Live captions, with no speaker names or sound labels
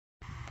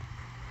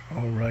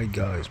Alright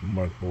guys,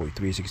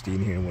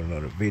 MarkBoy316 here with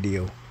another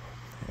video,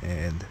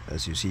 and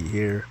as you see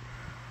here,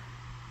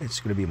 it's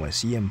going to be my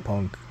CM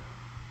Punk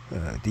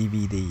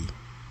DVD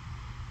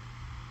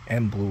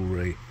and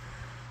Blu-ray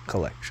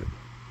collection.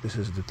 This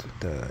is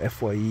the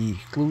FYE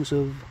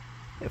exclusive,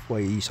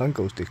 FYE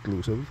Suncoast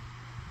exclusive.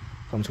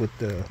 Comes with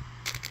the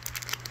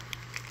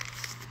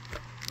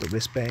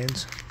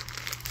wristbands.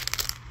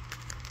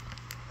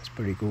 That's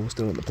pretty cool,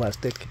 still in the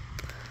plastic.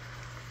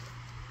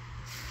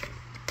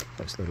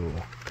 Nice little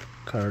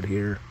card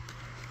here.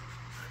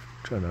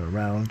 Turn it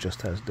around,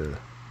 just has a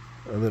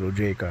little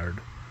J card.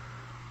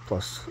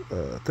 Plus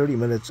 30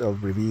 minutes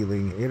of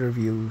revealing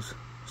interviews,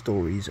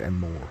 stories, and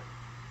more.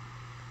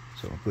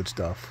 So good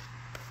stuff.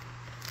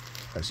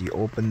 As you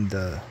open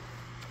the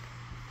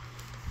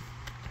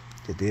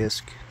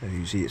disc, as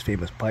you see his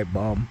famous pipe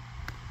bomb.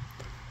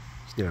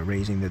 They're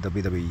raising the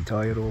WWE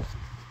title.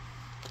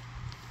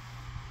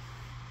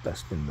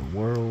 Best in the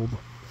world.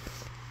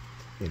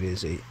 It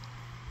is a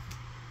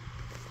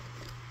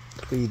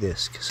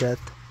 3-disc set.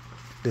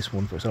 This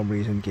one for some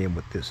reason came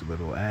with this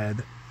little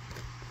ad.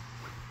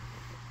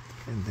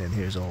 And then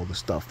here's all the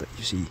stuff that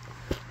you see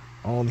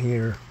on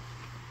here.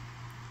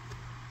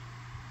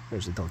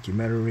 There's a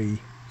documentary,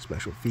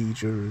 special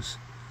features.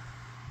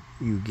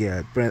 You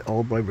get Brent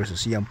Albright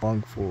versus CM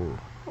Punk for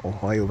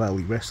Ohio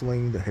Valley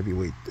Wrestling, the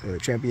heavyweight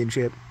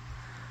championship,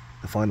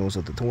 the finals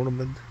of the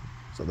tournament.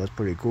 So that's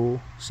pretty cool.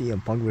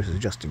 CM Punk versus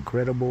Just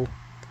Incredible.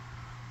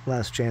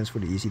 Last chance for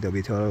the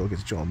ECW title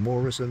against John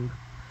Morrison.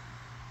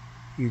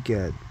 You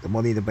get the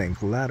Money in the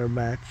Bank ladder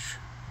match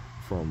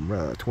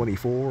from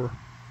 24.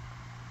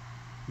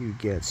 You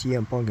get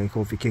CM Punk and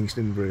Kofi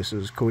Kingston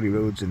versus Cody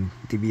Rhodes and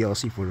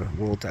DiBiase for the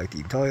World Tag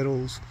Team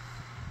titles.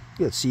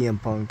 You get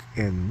CM Punk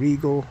and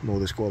Regal, no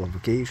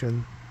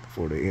disqualification,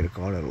 for the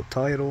Intercontinental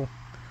title.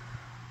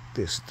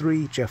 This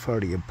 3, Jeff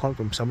Hardy and Punk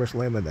from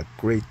SummerSlam and a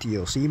great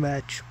TLC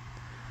match.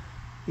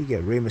 You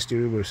get Rey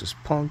Mysterio versus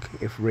Punk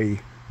if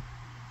Rey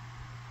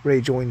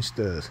joins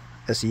the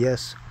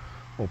SES.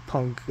 Well,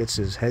 Punk gets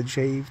his head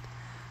shaved.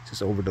 This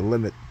is Over the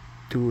Limit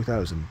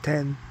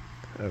 2010.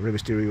 Rey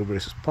Mysterio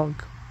versus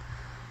Punk.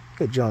 You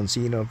got John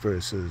Cena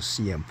versus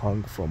CM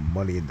Punk from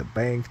Money in the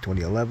Bank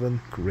 2011.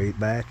 Great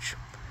match.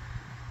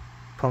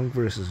 Punk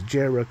versus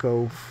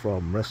Jericho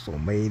from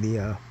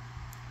WrestleMania.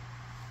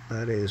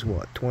 That is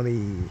what,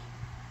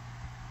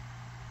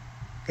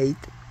 28?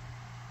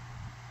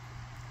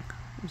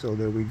 So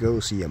there we go,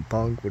 CM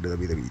Punk with the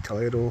WWE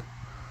title.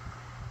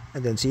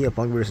 And then CM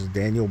Punk versus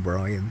Daniel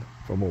Bryan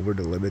from Over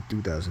the Limit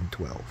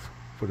 2012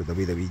 for the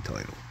WWE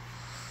title.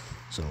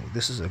 So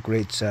this is a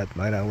great set,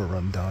 9-hour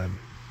runtime.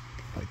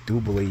 I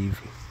do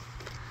believe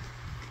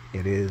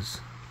it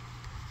is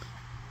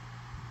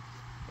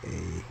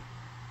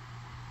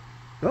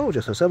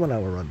just a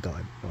 7-hour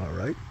runtime.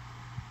 Alright.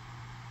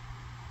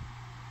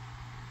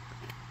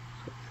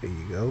 So there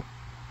you go.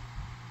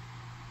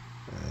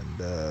 And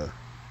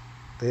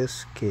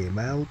this came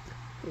out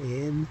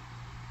in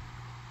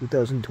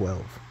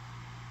 2012.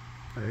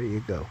 There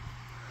you go.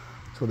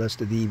 So that's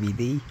the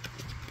DVD.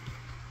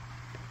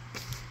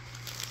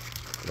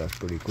 That's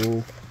pretty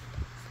cool.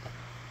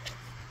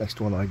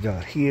 Next one I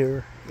got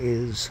here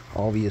is,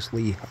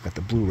 obviously, I got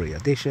the Blu-ray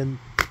edition,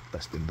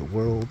 best in the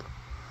world.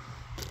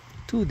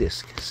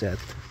 2-disc set.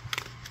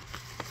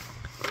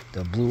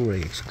 The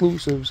Blu-ray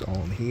exclusives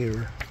on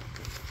here.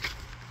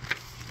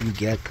 You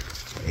get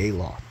a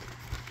lot.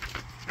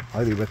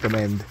 Highly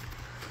recommend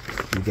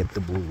you get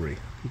the Blu-ray.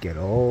 You get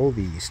all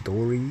the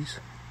stories.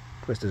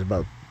 Of course, there's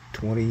about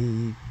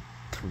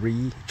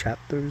 23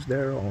 chapters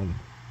there on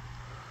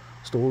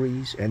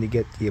stories, and you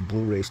get the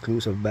Blu-ray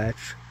exclusive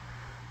match,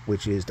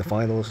 which is the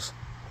finals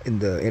in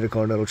the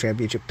Intercontinental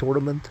Championship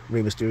tournament,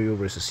 Rey Mysterio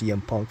versus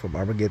CM Punk from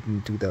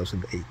Armageddon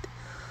 2008.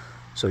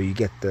 So you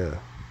get the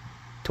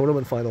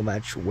tournament final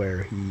match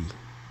where he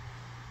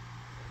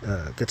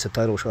gets a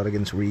title shot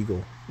against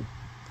Regal,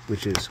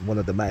 which is one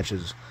of the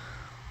matches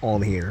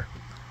on here.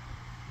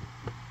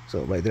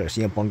 So right there,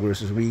 CM Punk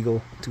versus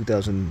Regal,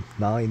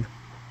 2009,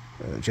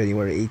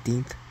 January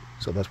 18th.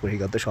 So that's where he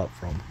got the shot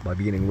from, by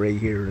beating Rey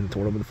here in the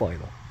tournament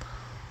final.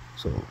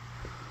 So,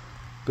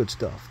 good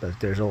stuff.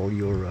 There's all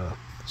your,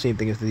 same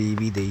thing as the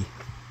DVD.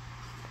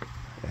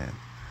 And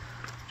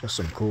just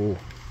some cool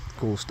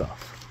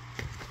stuff.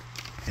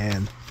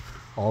 And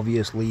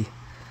obviously,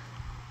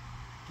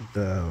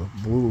 the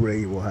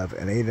Blu-ray will have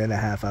an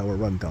 8.5-hour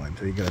runtime.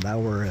 So you get an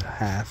hour and a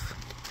half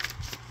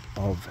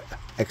of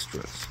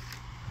extras.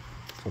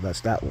 So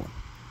that's that one.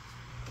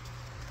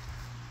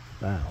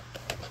 Now,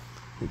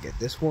 we get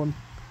this one.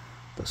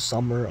 The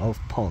Summer of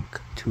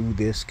Punk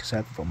 2-disc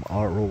set from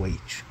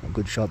ROH. A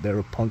good shot there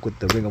of Punk with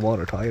the Ring of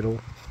Honor title.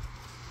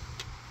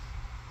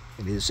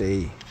 It is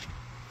a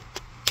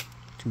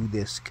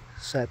 2-disc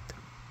set.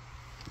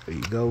 There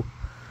you go.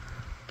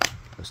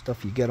 The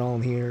stuff you get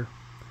on here.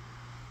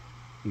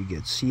 You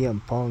get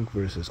CM Punk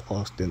versus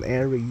Austin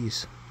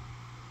Aries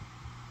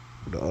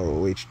for the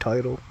ROH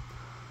title.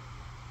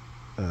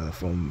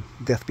 From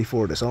Death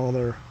Before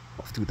Dishonor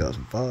of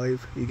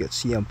 2005. You get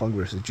CM Punk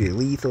versus Jay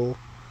Lethal.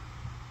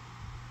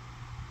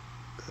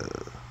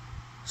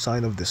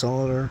 Sign of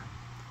Dishonor,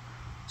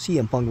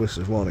 CM Punk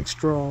versus Roderick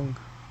Strong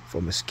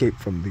from Escape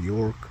from New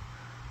York,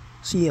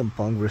 CM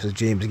Punk versus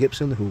James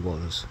Gibson, who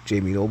was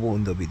Jamie Noble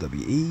in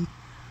WWE,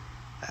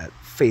 at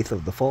Faith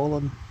of the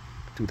Fallen,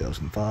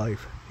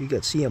 2005. You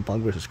got CM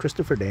Punk versus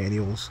Christopher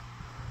Daniels,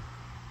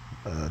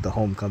 The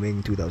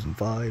Homecoming,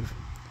 2005.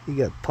 You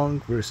got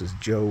Punk versus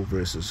Joe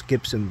versus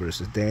Gibson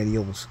versus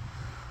Daniels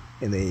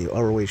in a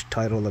ROH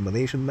title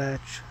elimination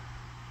match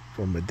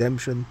from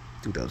Redemption,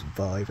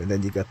 2005. And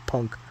then you got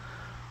Punk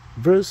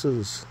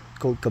versus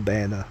Colt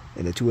Cabana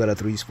in a 2 out of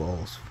 3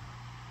 falls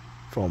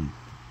from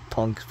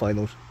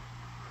the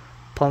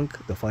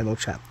Final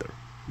Chapter,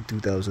 in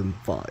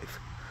 2005.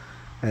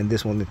 And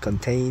this one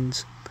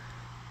contains,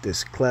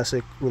 this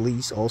classic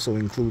release also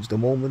includes the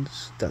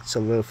moments that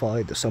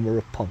solidified the summer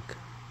of Punk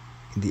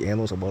in the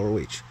annals of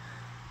ROH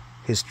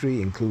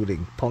history,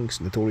 including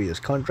Punk's notorious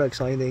contract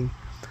signing,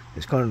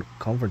 his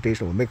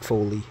confrontation with Mick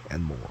Foley,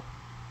 and more.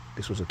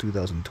 This was a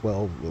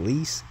 2012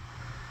 release,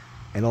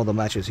 and all the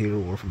matches here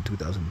were from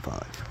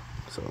 2005.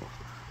 So,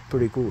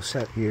 pretty cool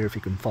set here if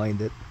you can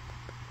find it.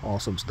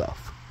 Awesome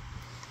stuff.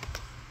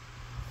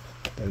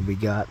 And we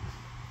got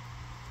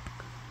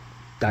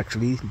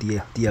actually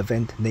the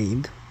event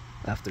named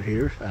after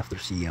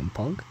CM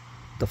Punk,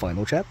 the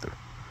Final Chapter,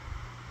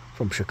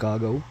 from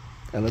Chicago,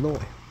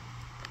 Illinois,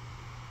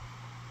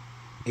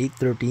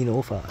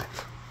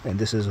 8/13/05. And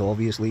this is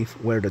obviously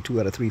where the 2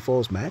 out of 3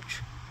 falls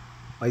match,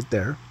 right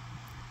there,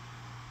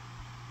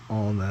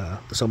 on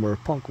the Summer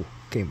of Punk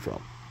came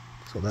from.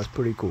 So that's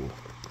pretty cool.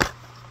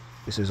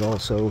 This is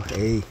also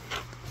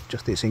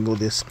just a single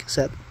disc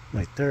set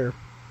right there,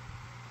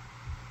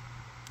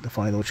 the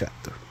Final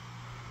Chapter.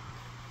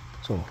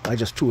 So I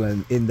just threw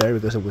it in there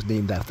because it was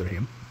named after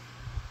him.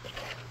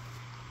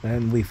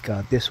 And we've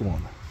got this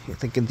one. You're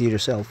thinking to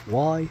yourself,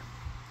 why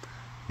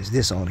is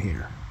this on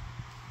here?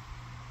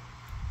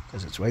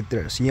 Because it's right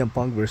there, CM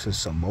Punk versus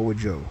Samoa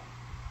Joe.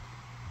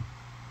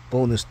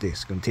 Bonus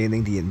disc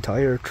containing the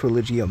entire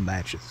trilogy of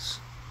matches.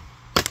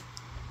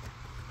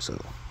 So,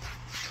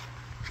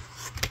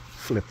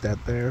 flip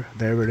that there.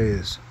 There it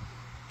is.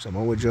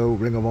 Samoa Joe,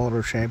 Ring of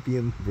Honor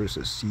champion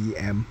versus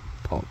CM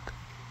Punk.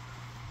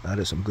 That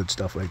is some good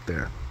stuff right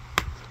there.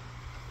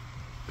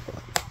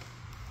 But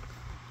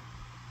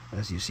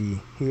as you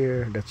see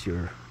here,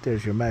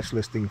 there's your match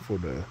listing for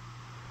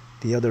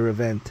the other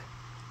event.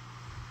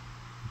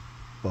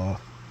 Well,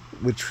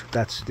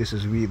 this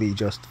is really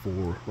just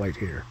for right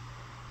here.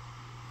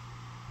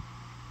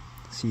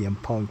 CM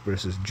Punk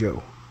versus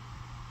Joe.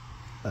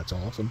 That's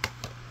awesome.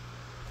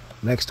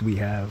 Next we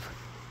have,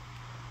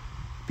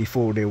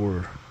 before they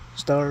were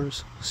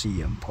stars,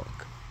 CM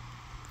Punk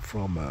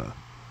from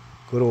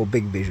good old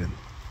Big Vision.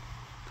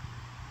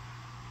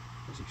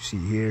 As you see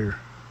here,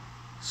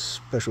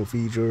 special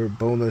feature,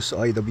 bonus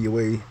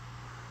IWA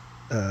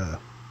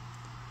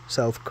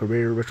South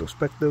Career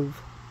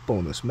retrospective,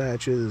 bonus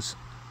matches,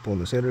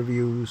 bonus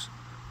interviews,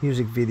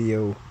 music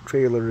video,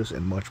 trailers,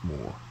 and much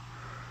more.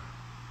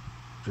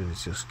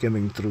 Just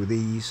skimming through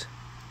these.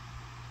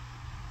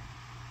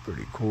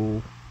 Pretty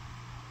cool.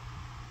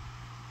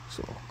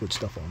 So, good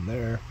stuff on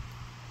there.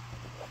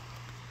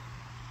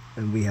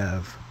 And we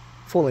have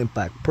Full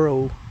Impact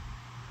Pro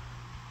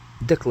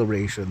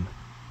Declaration,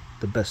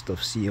 the Best of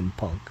CM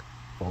Punk,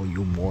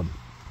 Volume 1.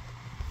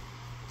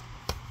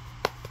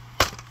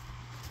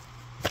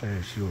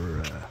 There's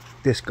your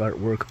disc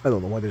artwork. I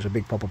don't know why there's a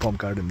big Papa Pump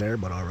card in there,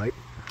 but alright.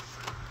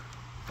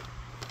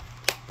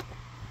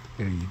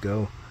 There you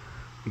go.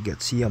 You get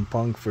CM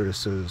Punk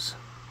versus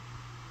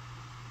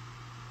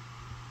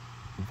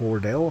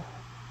Wardell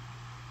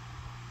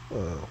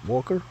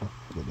Walker. I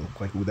don't know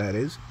quite who that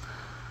is.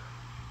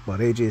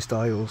 But AJ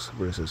Styles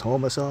versus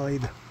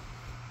Homicide.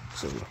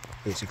 So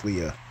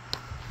basically a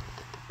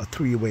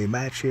 3-way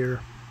match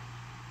here.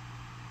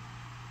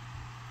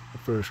 The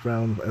first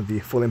round of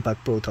the Full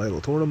Impact Pro title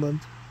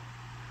tournament.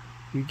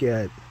 You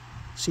get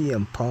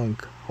CM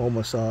Punk,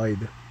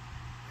 Homicide,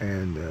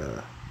 and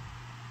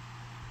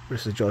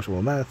versus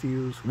Joshua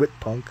Matthews with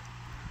Punk.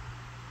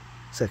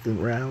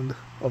 Second round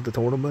of the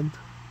tournament.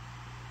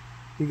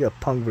 You got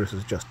Punk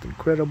versus Justin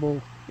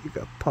Credible. You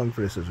got Punk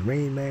versus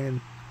Rain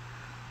Man.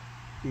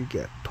 You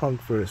get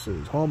Punk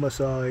versus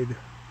Homicide.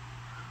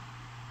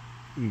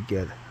 You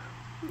get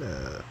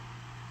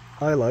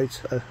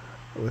highlights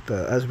with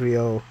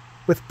Azrael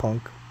with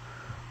Punk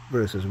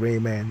versus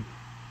Rayman.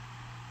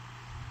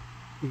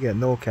 You get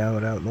no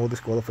count out, no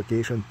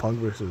disqualification, Punk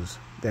versus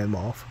Dan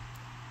Moff.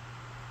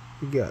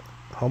 You get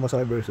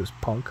Homicide versus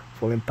Punk,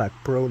 Full Impact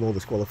Pro, no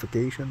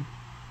disqualification.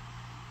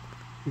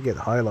 You get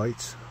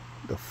highlights,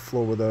 the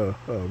flow of the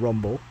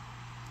Rumble.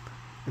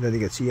 And then you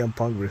get CM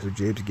Punk versus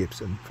James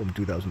Gibson from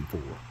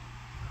 2004.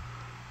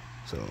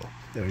 So,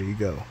 there you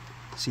go.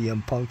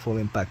 CM Punk, Full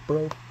Impact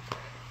Pro.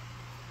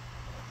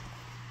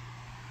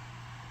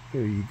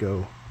 Here you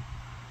go.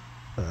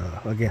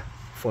 Again,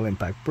 Full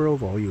Impact Pro,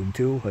 Volume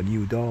 2, A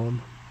New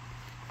Dawn.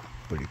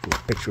 Pretty cool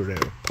picture there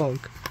of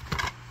Punk.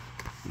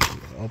 You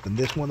open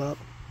this one up.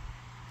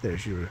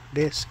 There's your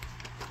disc.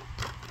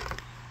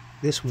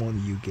 This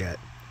one you get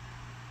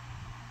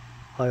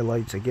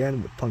highlights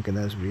again with Punk and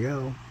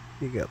Azrael.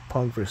 You get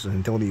Punk versus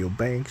Antonio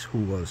Banks, who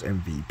was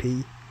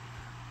MVP.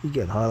 You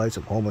get highlights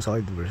of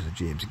Homicide versus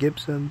James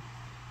Gibson.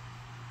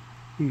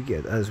 You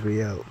get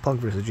Punk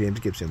versus James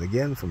Gibson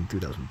again from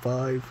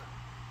 2005.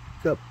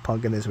 You got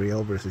Punk and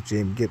Israel versus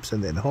James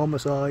Gibson in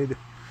Homicide.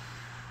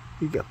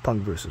 You got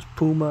Punk versus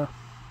Puma.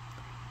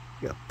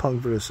 You got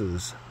Punk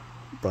versus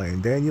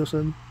Bryan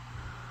Danielson.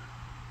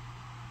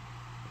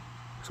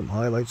 Some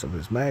highlights of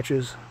his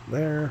matches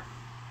there.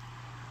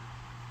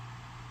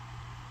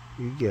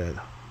 You get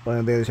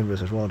Bryan Danielson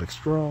versus Roderick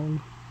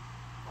Strong.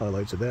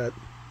 Highlights of that.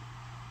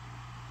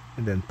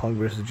 And then Punk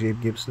versus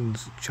James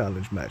Gibson's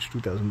challenge match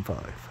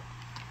 2005.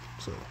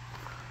 So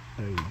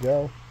there you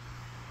go.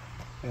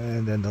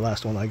 And then the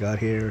last one I got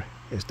here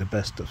is the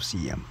best of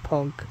CM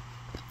Punk.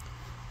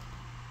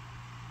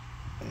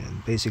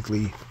 And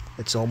basically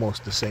it's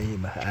almost the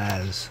same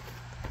as,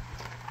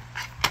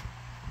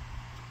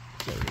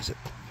 where is it?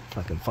 If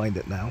I can find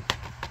it now.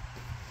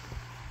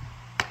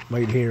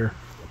 Right here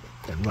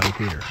and right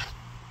here.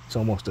 It's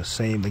almost the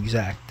same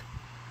exact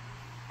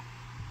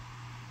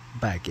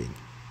backing.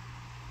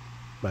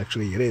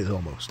 Actually, it is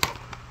almost.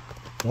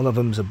 One of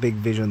them is a Big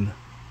Vision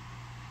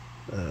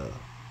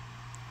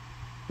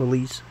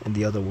release, and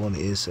the other one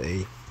is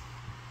a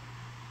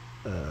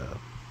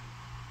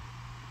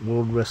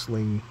World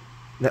Wrestling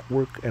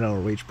Network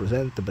NRH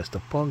present the Best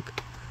of Punk,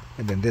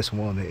 and then this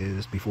one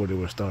is Before There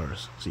Were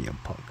Stars CM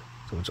Punk.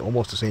 So it's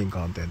almost the same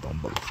content on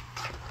both.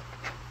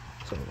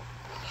 So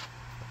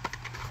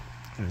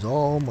there's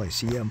all my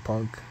CM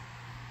Punk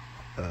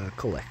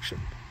collection.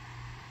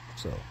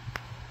 So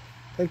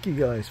thank you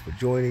guys for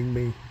joining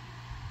me.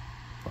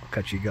 I'll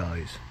catch you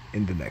guys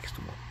in the next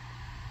one.